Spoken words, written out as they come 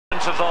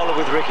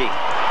Ricky.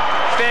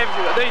 Fev,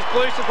 these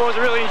Blue supporters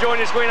are really enjoying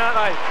this win, aren't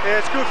they? Yeah,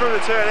 it's good for them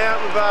to turn out.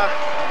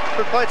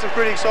 We've played some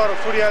pretty exciting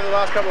footy over the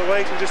last couple of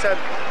weeks and just had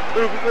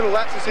little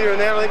lapses here and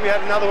there. I think we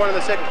had another one in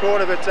the second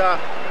quarter, but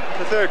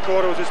the third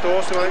quarter was just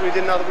awesome. I think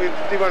we did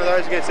one of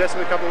those against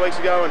Essendon a couple of weeks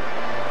ago, and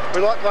we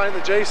like playing at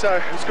the G,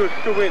 so it's good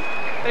win.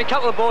 And a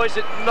couple of boys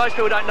that most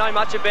people don't know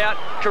much about,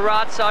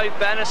 Carazzo,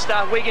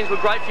 Bannister, Wiggins were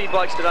great for you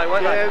blokes today,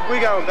 weren't they? Yeah,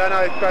 Wiggo and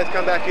Bano both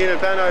come back in, and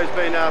Bano's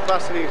been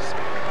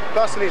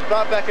busting his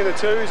butt back in the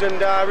twos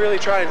and really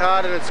trained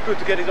hard, and it's good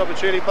to get his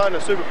opportunity. Playing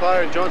a super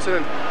player in Johnson,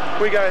 and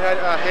Wiggo had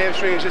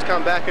hamstrings just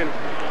come back, and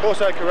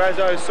also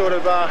Carazzo's sort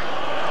of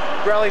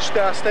relished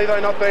Stevo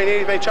not being here.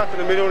 He's been chucked in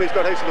the middle and he's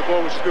got heaps of the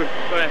ball, which is good.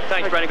 Well,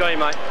 thanks, Brandon. Got him,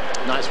 mate.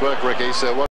 Nice work, Ricky. So what